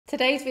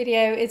Today's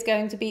video is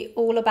going to be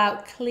all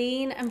about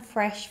clean and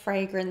fresh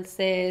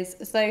fragrances.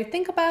 So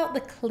think about the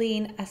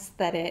clean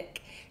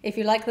aesthetic. If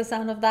you like the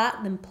sound of that,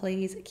 then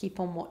please keep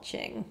on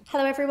watching.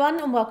 Hello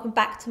everyone and welcome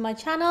back to my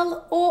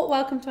channel, or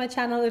welcome to my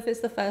channel if it's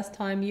the first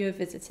time you are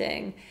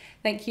visiting.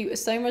 Thank you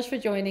so much for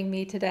joining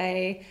me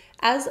today.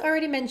 As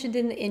already mentioned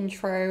in the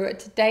intro,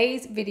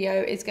 today's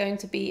video is going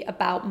to be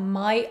about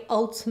my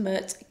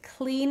ultimate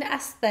clean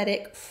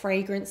aesthetic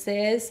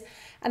fragrances.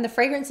 And the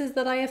fragrances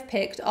that I have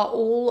picked are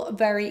all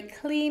very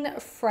clean,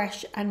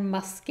 fresh, and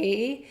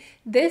musky.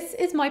 This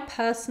is my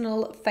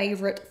personal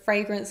favorite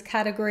fragrance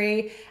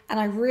category, and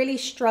I really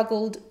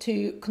struggled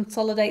to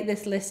consolidate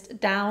this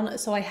list down.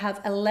 So I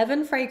have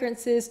 11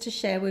 fragrances to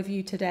share with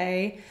you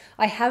today.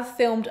 I have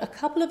filmed a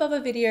couple of other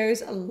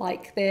videos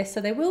like this, so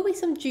there will be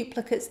some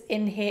duplicates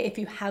in here if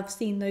you have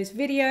seen those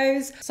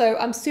videos. So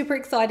I'm super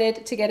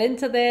excited to get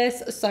into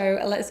this. So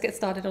let's get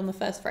started on the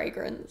first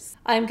fragrance.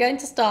 I'm going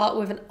to start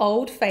with an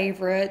old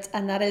favorite,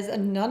 and that is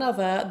none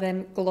other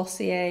than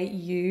Glossier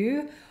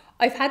You.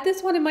 I've had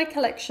this one in my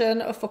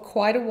collection for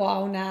quite a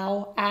while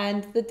now,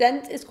 and the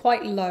dent is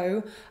quite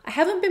low. I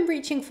haven't been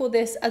reaching for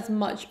this as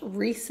much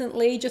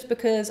recently just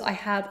because I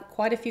have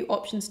quite a few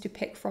options to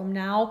pick from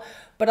now,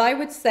 but I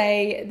would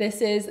say this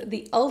is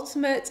the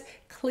ultimate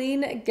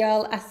clean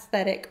girl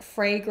aesthetic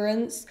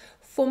fragrance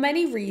for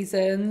many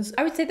reasons.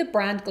 I would say the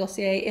brand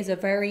Glossier is a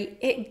very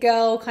it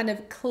girl kind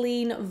of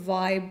clean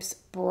vibes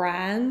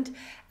brand,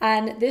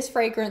 and this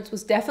fragrance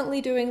was definitely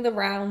doing the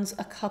rounds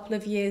a couple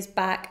of years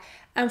back,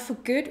 and for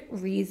good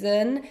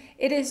reason.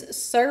 It is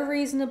so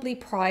reasonably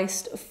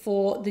priced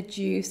for the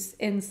juice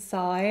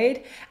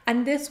inside,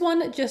 and this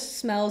one just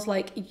smells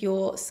like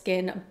your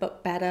skin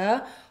but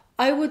better.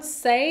 I would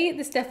say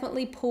this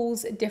definitely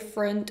pulls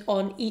different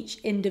on each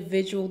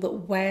individual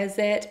that wears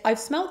it. I've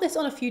smelled this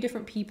on a few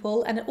different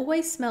people and it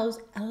always smells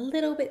a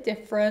little bit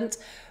different.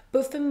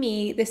 But for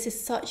me, this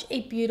is such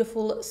a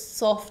beautiful,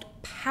 soft,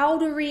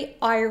 powdery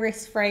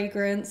iris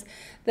fragrance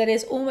that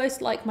is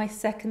almost like my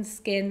second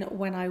skin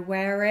when I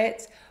wear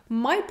it.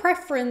 My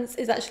preference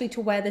is actually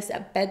to wear this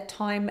at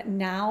bedtime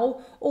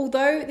now.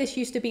 Although this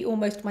used to be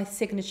almost my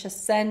signature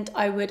scent,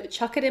 I would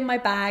chuck it in my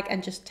bag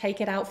and just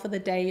take it out for the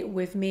day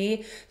with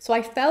me. So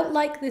I felt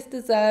like this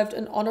deserved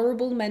an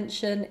honorable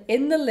mention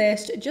in the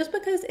list just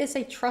because it's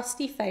a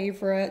trusty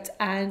favorite,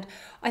 and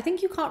I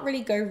think you can't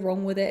really go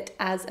wrong with it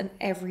as an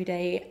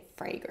everyday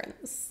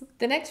fragrance.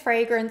 The next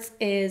fragrance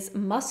is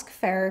Musk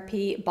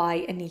Therapy by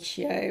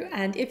Initio,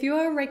 and if you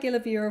are a regular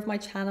viewer of my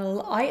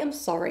channel, I am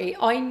sorry.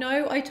 I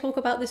know I talk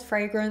about this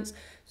fragrance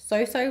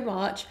so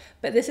much,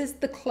 but this is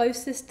the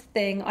closest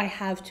thing I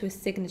have to a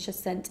signature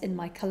scent in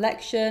my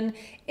collection.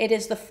 It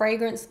is the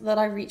fragrance that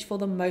I reach for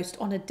the most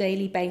on a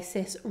daily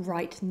basis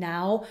right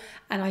now,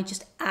 and I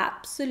just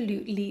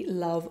absolutely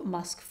love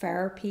Musk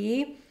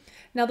Therapy.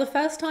 Now, the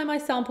first time I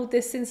sampled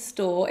this in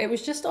store, it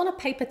was just on a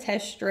paper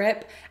test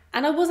strip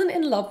and I wasn't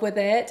in love with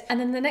it.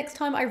 And then the next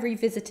time I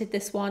revisited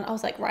this one, I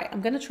was like, right,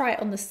 I'm gonna try it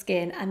on the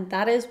skin. And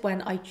that is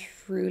when I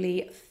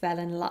truly fell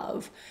in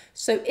love.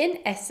 So in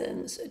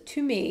essence,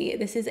 to me,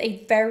 this is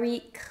a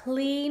very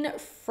clean,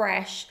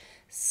 fresh,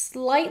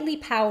 slightly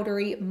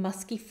powdery,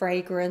 musky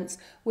fragrance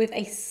with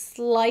a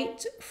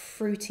slight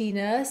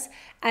fruitiness,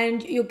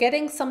 and you're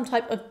getting some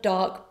type of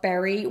dark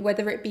berry,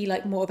 whether it be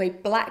like more of a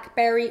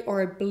blackberry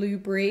or a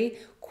blueberry,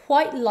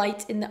 quite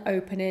light in the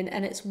opening,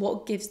 and it's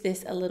what gives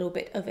this a little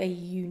bit of a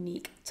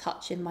unique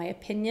touch in my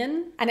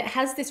opinion. And it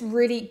has this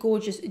really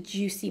gorgeous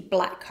juicy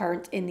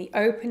blackcurrant in the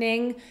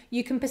opening.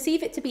 You can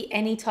perceive it to be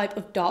any type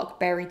of dark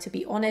berry, to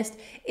be honest.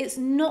 It's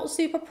not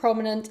super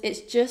prominent,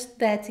 it's just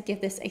there to give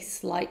this a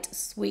slight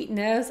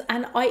sweetness,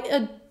 and I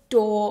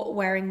adore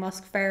wearing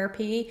Musk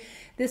Therapy.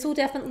 This will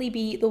definitely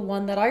be the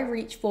one that I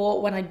reach for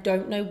when I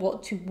don't know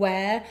what to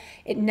wear.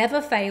 It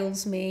never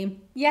fails me.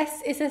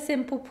 Yes, it's a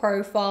simple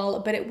profile,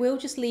 but it will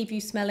just leave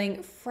you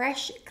smelling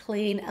fresh,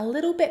 clean, a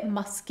little bit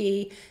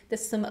musky.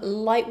 There's some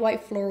light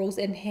white florals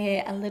in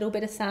here, a little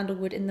bit of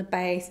sandalwood in the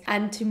base.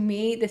 And to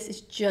me, this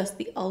is just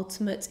the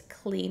ultimate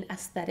clean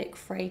aesthetic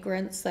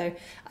fragrance. So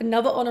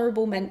another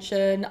honorable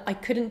mention. I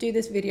couldn't do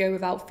this video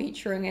without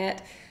featuring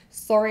it.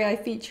 Sorry I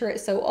feature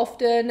it so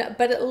often,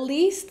 but at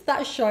least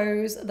that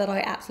shows that I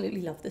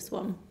absolutely love this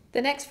one.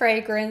 The next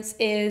fragrance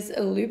is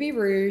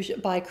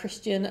Loubirouge by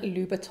Christian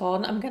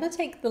Louboutin. I'm going to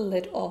take the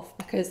lid off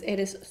because it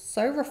is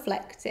so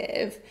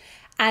reflective.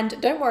 And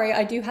don't worry,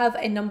 I do have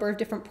a number of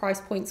different price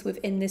points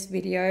within this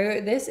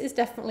video. This is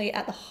definitely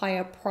at the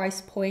higher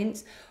price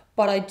points,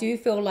 but I do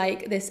feel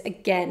like this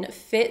again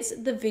fits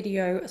the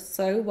video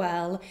so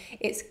well.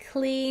 It's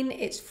clean,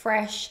 it's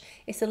fresh,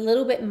 it's a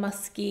little bit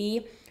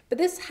musky, but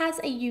this has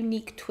a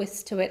unique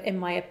twist to it in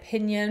my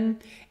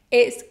opinion.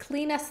 It's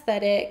clean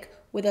aesthetic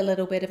with a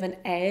little bit of an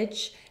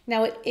edge.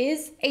 Now it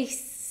is a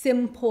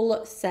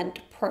simple scent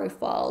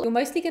profile. You're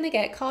mostly gonna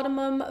get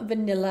cardamom,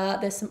 vanilla,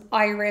 there's some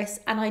iris,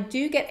 and I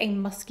do get a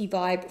musky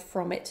vibe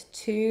from it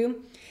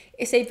too.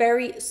 It's a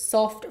very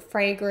soft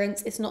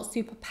fragrance. It's not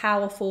super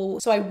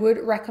powerful. So I would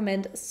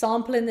recommend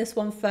sampling this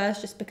one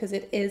first just because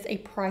it is a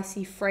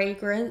pricey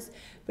fragrance.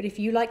 But if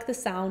you like the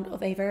sound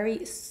of a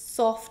very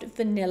soft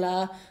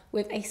vanilla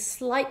with a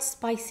slight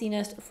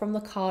spiciness from the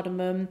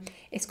cardamom,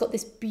 it's got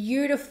this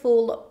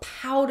beautiful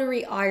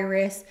powdery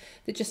iris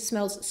that just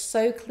smells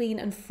so clean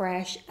and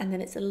fresh, and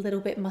then it's a little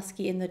bit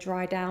musky in the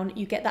dry down.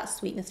 You get that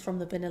sweetness from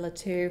the vanilla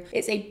too.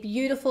 It's a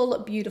beautiful,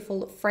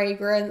 beautiful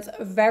fragrance,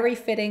 very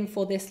fitting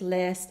for this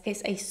list.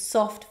 It's a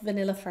soft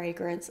vanilla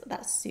fragrance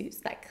that suits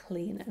that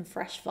clean and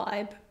fresh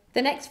vibe.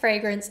 The next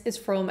fragrance is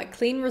from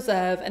Clean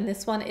Reserve, and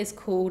this one is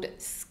called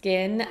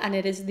Skin, and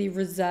it is the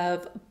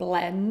Reserve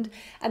blend.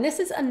 And this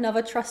is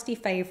another trusty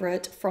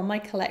favorite from my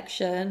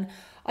collection.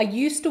 I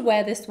used to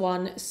wear this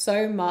one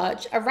so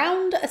much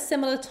around a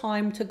similar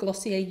time to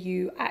Glossier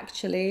You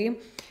actually.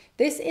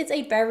 This is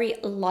a very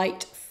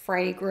light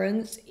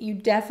fragrance. You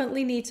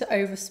definitely need to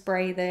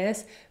overspray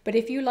this, but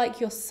if you like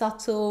your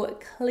subtle,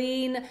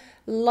 clean,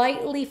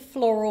 lightly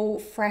floral,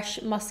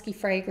 fresh, musky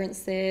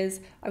fragrances,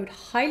 I would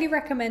highly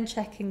recommend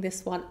checking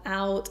this one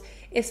out.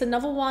 It's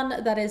another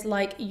one that is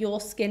like your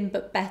skin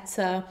but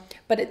better,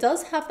 but it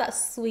does have that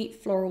sweet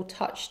floral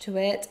touch to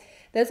it.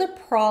 There's a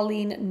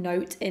praline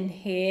note in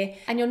here,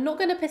 and you're not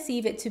going to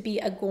perceive it to be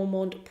a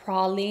gourmand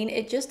praline.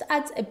 It just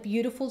adds a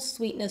beautiful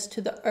sweetness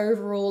to the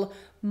overall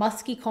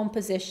musky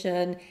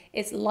composition.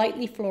 It's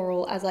lightly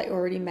floral, as I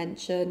already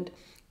mentioned.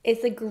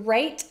 It's a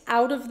great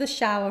out of the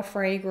shower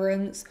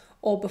fragrance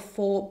or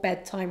before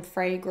bedtime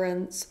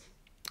fragrance.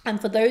 And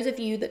for those of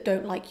you that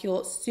don't like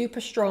your super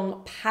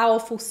strong,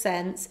 powerful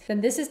scents, then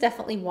this is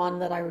definitely one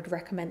that I would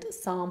recommend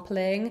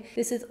sampling.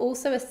 This is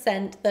also a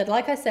scent that,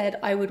 like I said,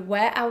 I would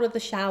wear out of the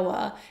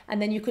shower,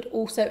 and then you could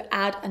also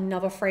add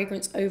another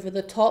fragrance over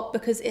the top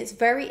because it's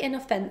very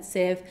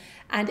inoffensive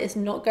and it's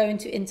not going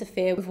to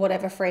interfere with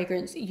whatever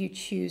fragrance you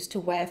choose to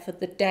wear for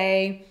the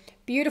day.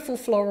 Beautiful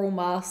floral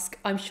musk.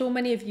 I'm sure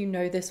many of you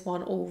know this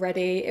one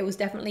already. It was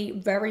definitely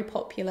very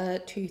popular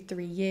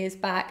 2-3 years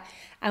back,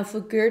 and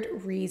for good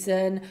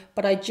reason,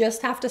 but I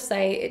just have to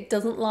say it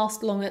doesn't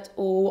last long at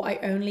all. I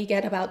only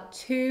get about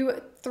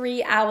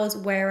 2-3 hours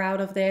wear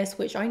out of this,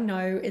 which I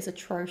know is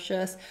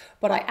atrocious,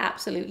 but I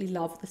absolutely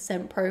love the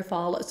scent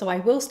profile, so I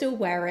will still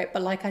wear it.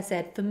 But like I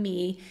said, for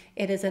me,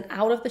 it is an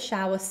out of the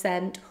shower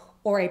scent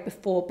or a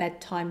before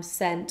bedtime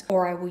scent,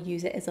 or I will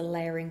use it as a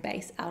layering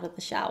base out of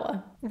the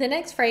shower. The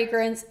next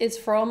fragrance is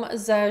from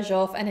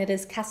Xerjoff, and it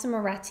is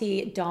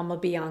Casamarati Dama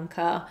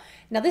Bianca.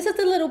 Now this is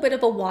a little bit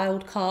of a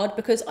wild card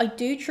because I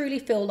do truly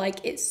feel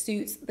like it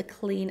suits the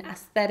clean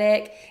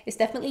aesthetic. It's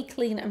definitely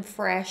clean and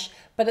fresh,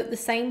 but at the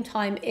same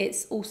time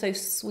it's also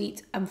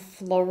sweet and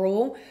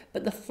floral,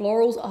 but the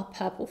florals are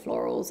purple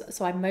florals,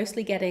 so I'm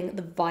mostly getting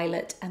the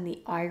violet and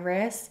the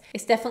iris.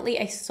 It's definitely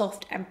a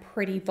soft and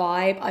pretty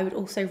vibe. I would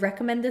also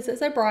recommend this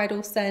as a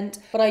bridal scent,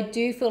 but I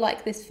do feel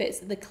like this fits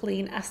the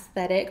clean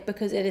aesthetic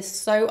because it is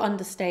so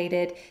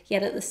understated,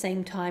 yet at the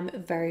same time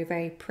very,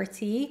 very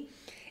pretty.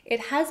 It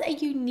has a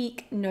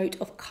unique note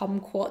of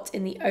kumquat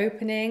in the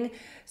opening,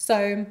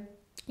 so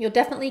you're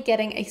definitely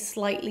getting a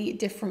slightly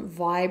different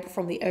vibe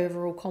from the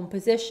overall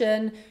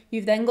composition.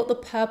 You've then got the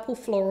purple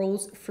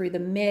florals through the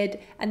mid,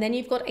 and then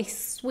you've got a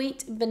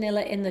sweet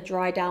vanilla in the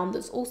dry down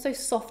that's also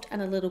soft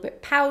and a little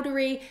bit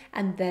powdery,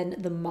 and then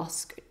the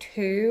musk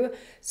too.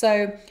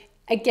 So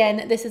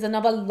again, this is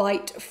another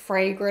light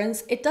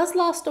fragrance. It does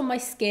last on my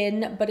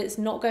skin, but it's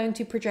not going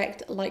to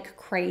project like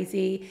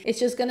crazy. It's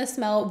just going to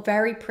smell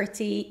very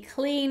pretty,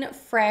 clean,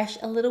 fresh,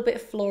 a little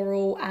bit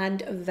floral,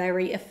 and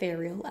very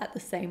ethereal at the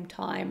same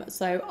time.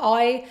 So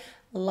I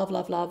love,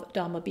 love, love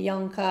Dama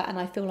Bianca, and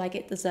I feel like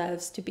it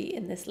deserves to be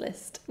in this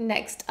list.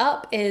 Next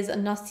up is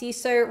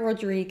Narciso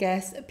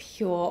Rodriquez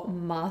Pure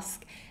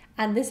Musk.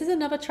 And this is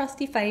another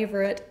trusty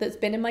favorite that's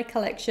been in my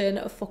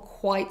collection for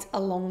quite a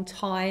long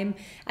time.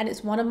 And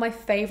it's one of my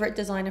favorite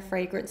designer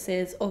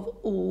fragrances of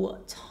all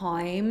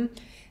time.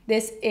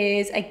 This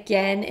is,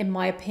 again, in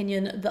my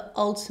opinion, the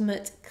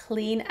ultimate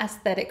clean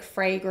aesthetic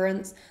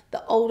fragrance,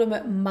 the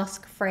ultimate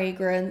musk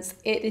fragrance.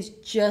 It is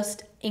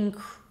just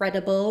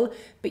incredible,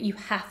 but you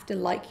have to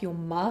like your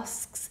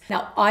musks.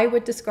 Now, I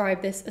would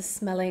describe this as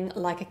smelling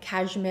like a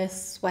cashmere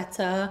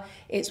sweater.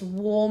 It's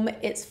warm,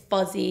 it's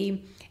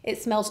fuzzy. It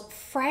smells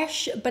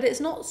fresh, but it's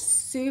not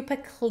super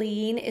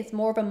clean. It's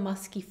more of a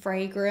musky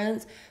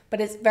fragrance, but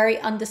it's very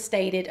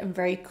understated and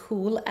very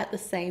cool at the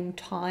same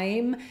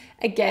time.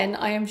 Again,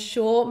 I am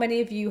sure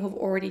many of you have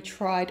already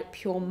tried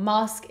Pure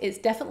Musk. It's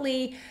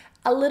definitely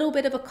a little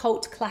bit of a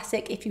cult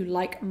classic if you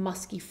like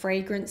musky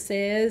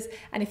fragrances,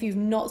 and if you've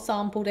not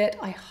sampled it,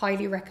 I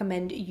highly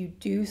recommend you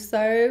do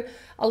so.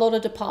 A lot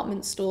of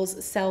department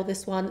stores sell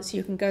this one, so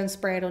you can go and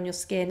spray it on your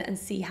skin and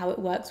see how it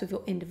works with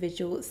your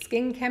individual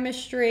skin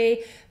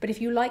chemistry. But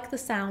if you like the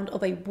sound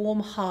of a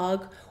warm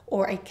hug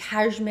or a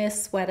cashmere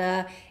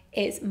sweater,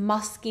 it's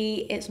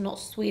musky, it's not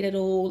sweet at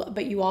all,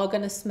 but you are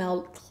going to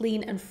smell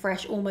clean and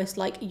fresh, almost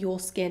like your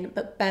skin,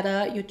 but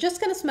better. You're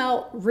just going to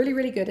smell really,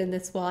 really good in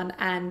this one,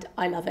 and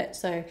I love it.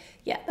 So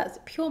yeah, that's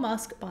Pure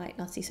Musk by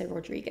Narciso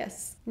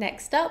Rodriquez.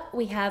 Next up,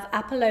 we have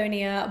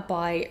Apollonia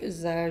by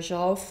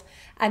Xerjoff.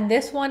 And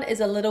this one is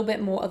a little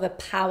bit more of a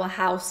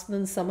powerhouse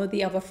than some of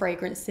the other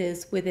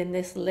fragrances within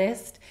this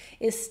list.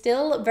 It's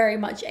still very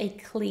much a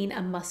clean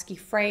and musky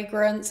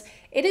fragrance.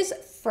 It is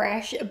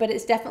fresh, but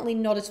it's definitely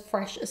not as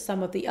fresh as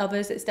some of the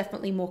others. It's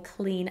definitely more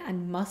clean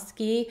and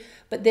musky,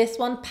 but this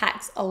one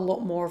packs a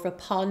lot more of a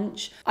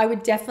punch. I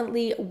would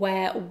definitely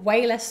wear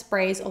way less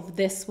sprays of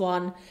this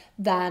one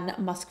than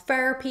Musk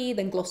Therapy,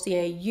 than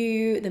Glossier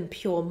You, than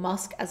Pure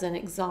Musk as an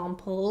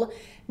example.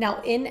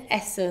 Now, in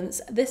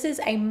essence, this is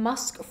a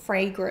musk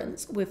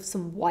fragrance with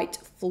some white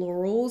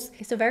florals.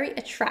 It's a very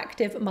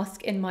attractive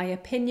musk in my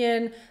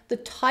opinion, the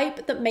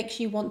type that makes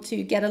you want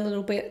to get a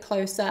little bit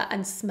closer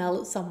and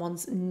smell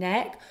someone's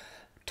neck.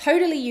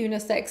 Totally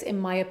unisex in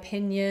my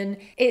opinion.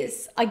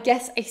 It's, I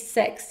guess, a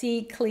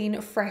sexy,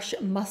 clean, fresh,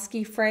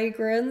 musky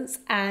fragrance,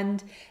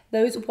 and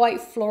those white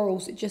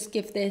florals just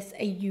give this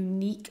a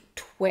unique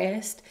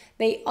twist.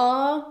 They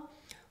are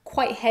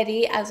quite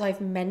heady, as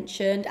I've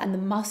mentioned, and the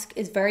musk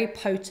is very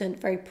potent,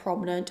 very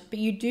prominent, but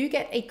you do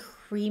get a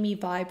creamy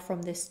vibe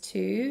from this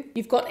too.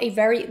 You've got a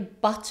very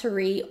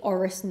buttery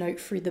orris note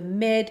through the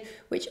mid,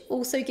 which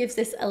also gives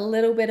this a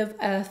little bit of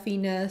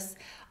earthiness.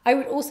 I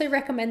would also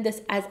recommend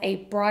this as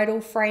a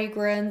bridal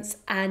fragrance,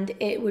 and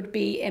it would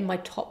be in my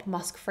top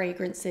musk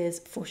fragrances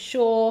for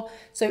sure.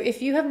 So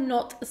if you have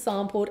not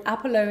sampled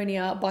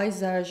Apollonia by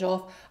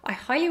Xerjoff, I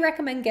highly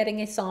recommend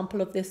getting a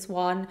sample of this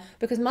one,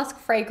 because musk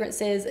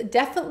fragrances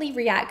definitely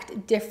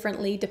react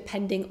differently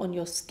depending on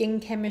your skin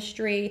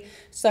chemistry.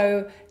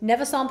 So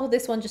never sample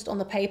this one just on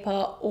the paper,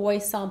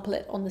 always sample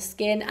it on the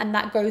skin, and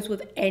that goes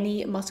with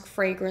any musk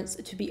fragrance,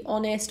 to be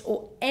honest,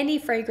 or any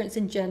fragrance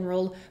in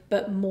general,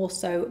 but more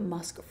so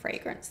musk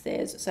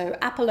fragrances. So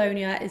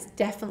Apollonia is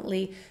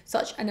definitely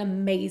such an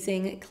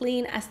amazing,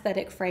 clean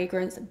aesthetic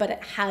fragrance, but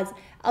it has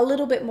a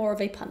little bit more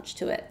of a punch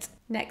to it.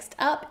 Next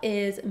up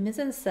is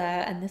Mizensir,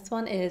 and this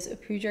one is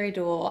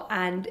Byredo,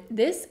 and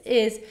this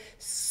is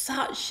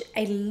such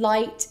a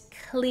light,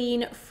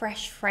 clean,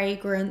 fresh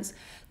fragrance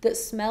that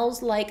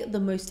smells like the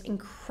most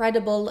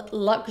incredible,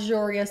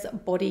 luxurious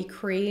body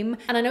cream.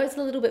 And I know it's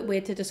a little bit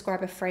weird to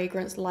describe a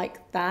fragrance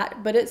like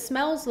that, but it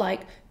smells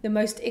like the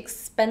most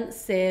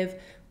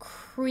expensive,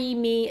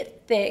 creamy,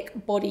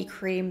 thick body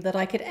cream that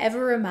I could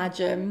ever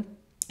imagine.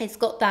 It's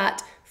got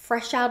that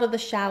fresh out of the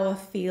shower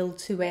feel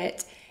to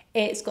it.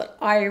 It's got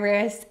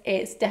iris,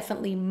 it's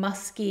definitely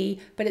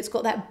musky, but it's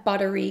got that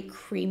buttery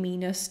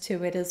creaminess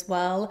to it as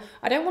well.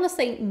 I don't want to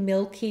say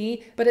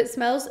milky, but it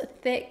smells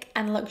thick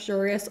and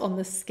luxurious on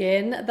the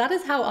skin. That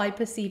is how I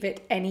perceive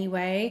it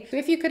anyway. So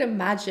if you could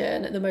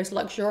imagine the most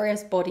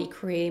luxurious body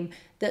cream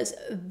that's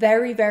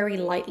very, very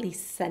lightly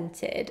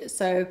scented.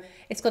 So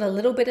it's got a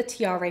little bit of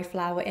tiare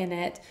flower in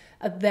it,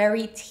 a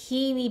very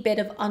teeny bit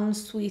of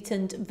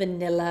unsweetened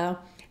vanilla.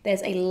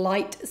 There's a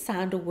light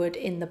sandalwood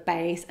in the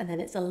base, and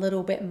then it's a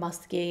little bit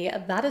musky.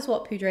 That is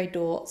what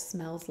Byredo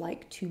smells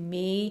like to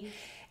me.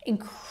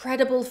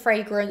 Incredible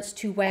fragrance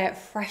to wear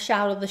fresh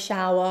out of the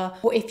shower,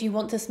 or if you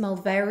want to smell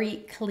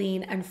very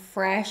clean and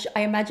fresh.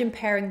 I imagine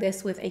pairing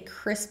this with a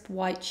crisp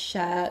white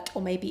shirt,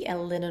 or maybe a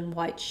linen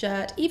white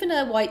shirt, even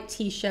a white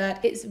t-shirt.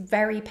 It's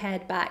very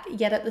pared back,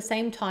 yet at the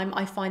same time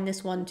I find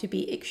this one to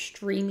be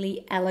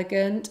extremely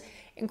elegant.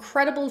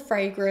 Incredible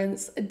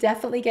fragrance.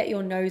 Definitely get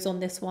your nose on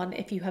this one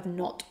if you have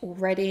not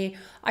already.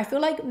 I feel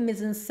like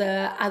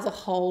Mizensir as a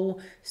whole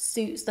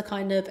suits the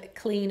kind of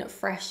clean,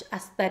 fresh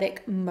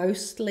aesthetic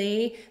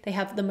mostly. They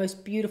have the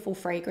most beautiful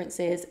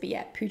fragrances, but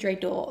yeah,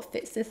 Byredo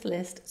fits this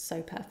list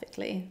so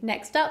perfectly.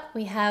 Next up,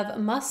 we have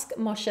Musk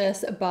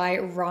Moschus by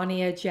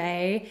Rania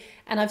J,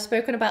 and I've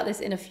spoken about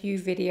this in a few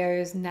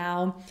videos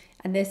now.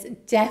 And this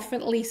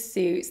definitely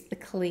suits the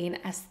clean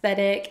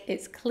aesthetic.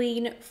 It's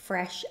clean,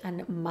 fresh,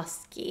 and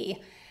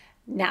musky.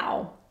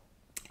 Now,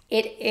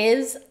 it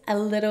is a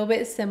little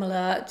bit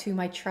similar to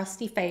my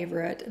trusty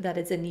favorite, that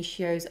is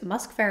Initio's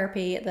Musk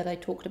Therapy that I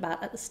talked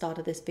about at the start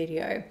of this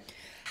video.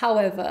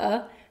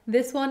 However,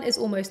 this one is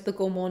almost the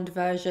gourmand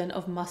version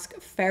of Musk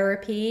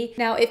Therapy.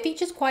 Now, it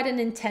features quite an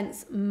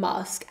intense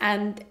musk,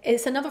 and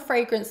it's another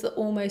fragrance that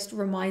almost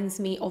reminds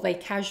me of a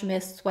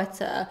cashmere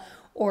sweater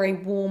or a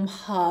warm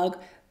hug,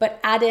 but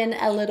add in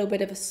a little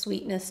bit of a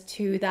sweetness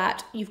to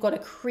that. You've got a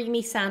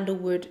creamy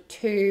sandalwood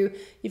too.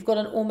 You've got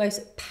an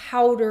almost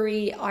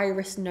powdery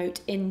iris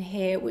note in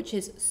here, which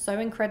is so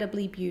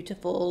incredibly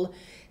beautiful.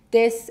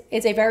 This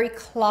is a very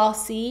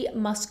classy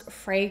musk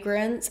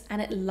fragrance,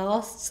 and it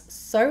lasts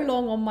so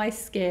long on my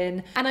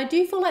skin. And I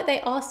do feel like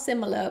they are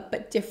similar,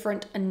 but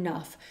different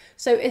enough.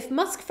 So if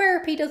Musk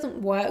Therapy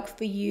doesn't work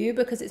for you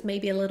because it's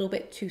maybe a little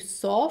bit too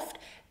soft,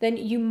 then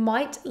you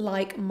might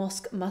like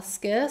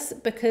Muscus,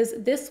 because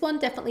this one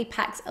definitely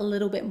packs a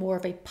little bit more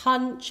of a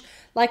punch.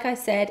 Like I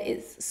said,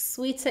 it's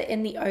sweeter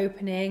in the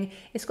opening.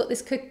 It's got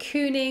this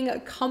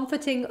cocooning,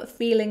 comforting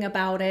feeling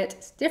about it.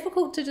 It's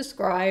difficult to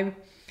describe.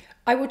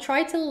 I will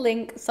try to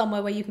link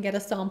somewhere where you can get a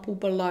sample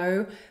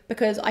below,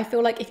 because I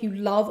feel like if you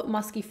love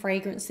musky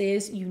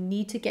fragrances, you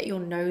need to get your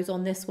nose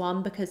on this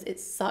one, because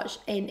it's such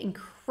an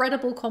incredible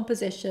incredible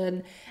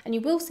composition, and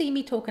you will see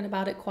me talking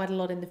about it quite a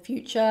lot in the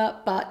future,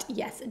 but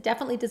yes, it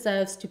definitely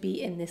deserves to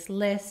be in this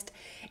list.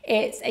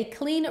 It's a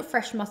clean,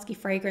 fresh, musky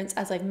fragrance,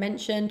 as I've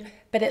mentioned,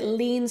 but it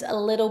leans a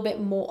little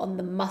bit more on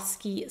the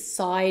musky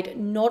side,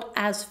 not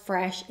as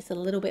fresh, it's a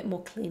little bit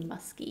more clean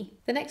musky.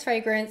 The next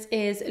fragrance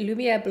is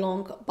Lumiere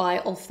Blanche by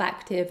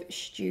Olfactive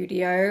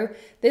Studio.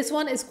 This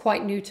one is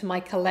quite new to my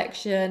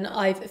collection.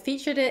 I've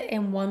featured it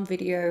in one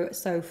video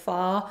so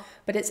far,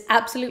 but it's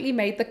absolutely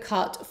made the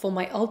cut for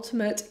my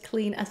ultimate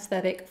clean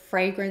aesthetic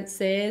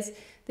fragrances.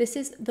 This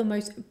is the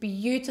most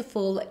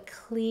beautiful,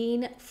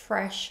 clean,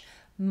 fresh,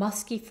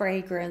 musky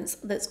fragrance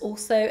that's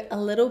also a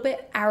little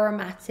bit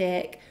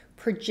aromatic,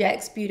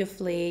 projects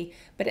beautifully,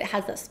 but it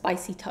has that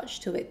spicy touch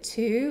to it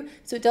too.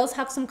 So it does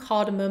have some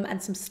cardamom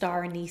and some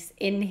star anise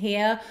in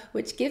here,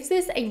 which gives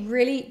this a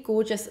really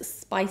gorgeous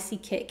spicy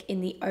kick in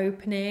the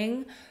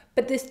opening.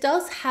 But this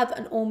does have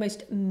an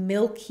almost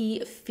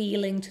milky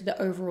feeling to the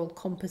overall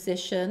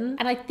composition.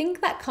 And I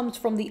think that comes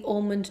from the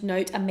almond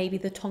note and maybe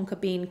the tonka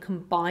bean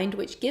combined,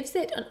 which gives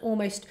it an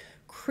almost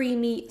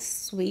creamy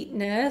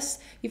sweetness.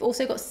 You've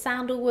also got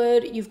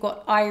sandalwood, you've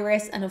got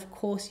iris, and of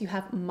course you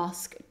have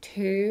musk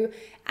too.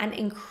 An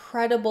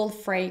incredible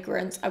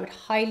fragrance. I would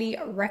highly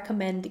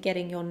recommend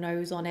getting your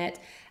nose on it.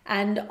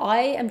 And I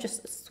am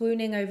just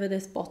swooning over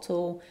this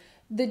bottle.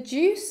 The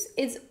juice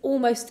is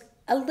almost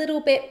a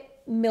little bit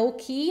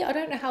milky. I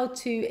don't know how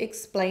to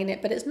explain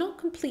it, but it's not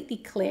completely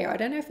clear. I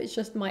don't know if it's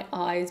just my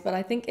eyes, but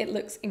I think it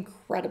looks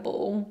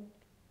incredible.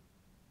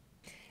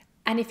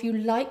 And if you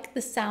like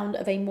the sound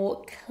of a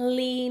more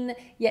clean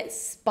yet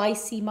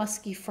spicy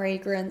musky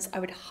fragrance, I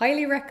would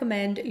highly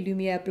recommend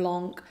Lumiere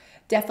Blanche.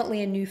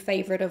 Definitely a new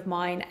favorite of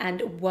mine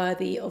and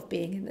worthy of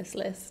being in this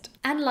list.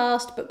 And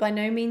last but by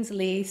no means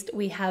least,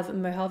 we have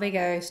Mojave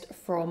Ghost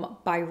from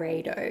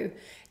Byredo.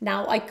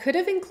 Now, I could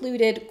have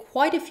included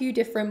quite a few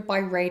different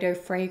Byredo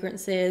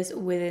fragrances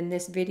within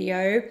this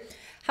video.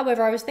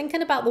 However, I was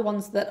thinking about the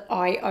ones that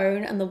I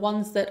own and the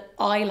ones that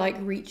I like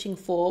reaching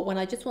for when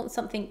I just want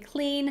something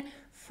clean,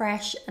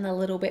 fresh, and a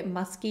little bit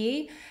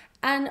musky.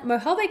 And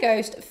Mojave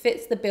Ghost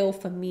fits the bill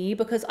for me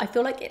because I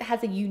feel like it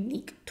has a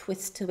unique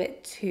twist to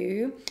it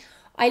too.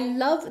 I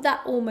love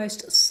that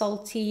almost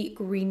salty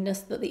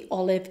greenness that the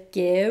olive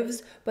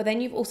gives, but then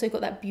you've also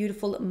got that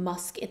beautiful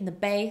musk in the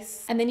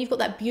base. And then you've got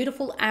that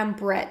beautiful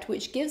ambrette,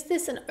 which gives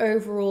this an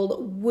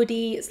overall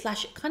woody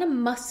slash kind of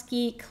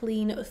musky,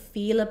 clean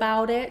feel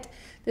about it.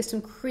 There's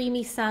some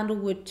creamy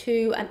sandalwood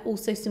too, and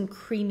also some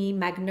creamy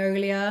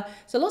magnolia.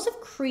 So lots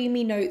of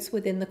creamy notes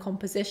within the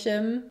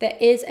composition. There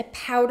is a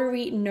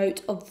powdery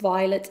note of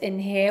violet in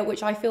here,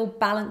 which I feel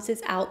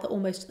balances out the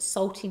almost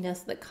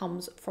saltiness that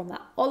comes from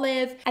that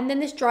olive. And then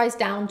this dries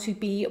down to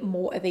be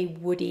more of a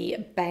woody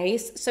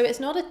base. So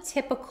it's not a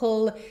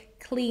typical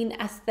clean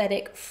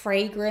aesthetic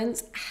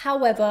fragrance.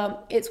 However,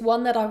 it's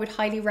one that I would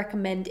highly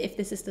recommend if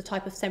this is the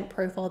type of scent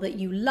profile that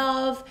you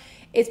love.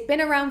 It's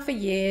been around for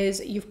years.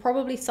 You've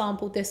probably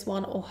sampled this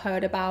one or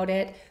heard about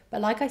it,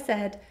 but like I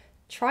said,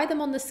 try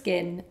them on the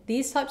skin.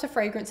 These types of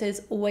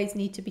fragrances always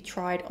need to be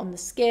tried on the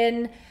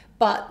skin,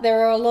 but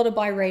there are a lot of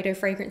Byredo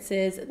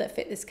fragrances that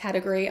fit this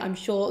category. I'm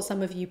sure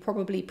some of you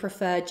probably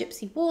prefer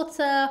Gypsy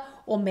Water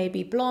or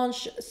maybe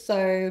Blanche.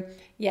 So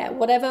yeah,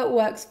 whatever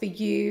works for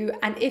you.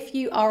 And if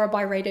you are a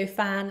Byredo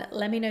fan,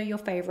 let me know your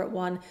favorite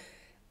one,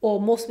 or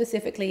more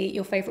specifically,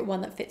 your favorite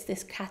one that fits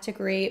this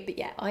category. But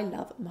yeah, I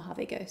love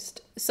Mojave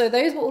Ghost. So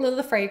those were all of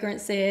the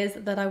fragrances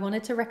that I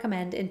wanted to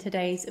recommend in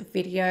today's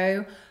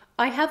video.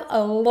 I have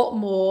a lot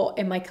more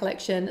in my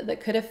collection that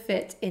could have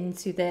fit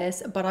into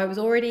this, but I was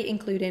already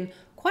including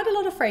quite a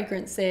lot of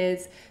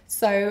fragrances.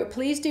 So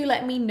please do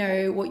let me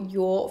know what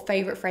your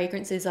favorite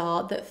fragrances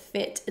are that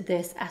fit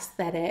this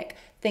aesthetic.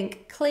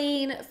 Think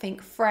clean,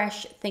 think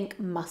fresh, think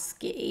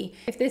musky.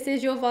 If this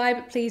is your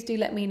vibe, please do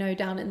let me know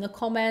down in the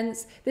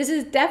comments. This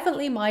is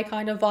definitely my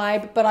kind of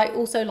vibe, but I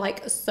also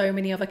like so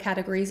many other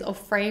categories of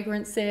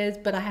fragrances,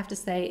 but I have to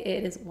say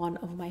it is one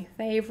of my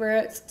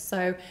favorites.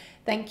 So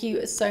thank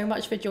you so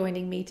much for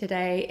joining me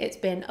today. It's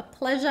been a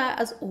pleasure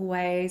as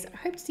always. I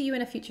hope to see you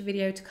in a future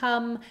video to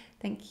come.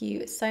 Thank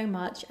you so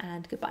much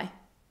and goodbye.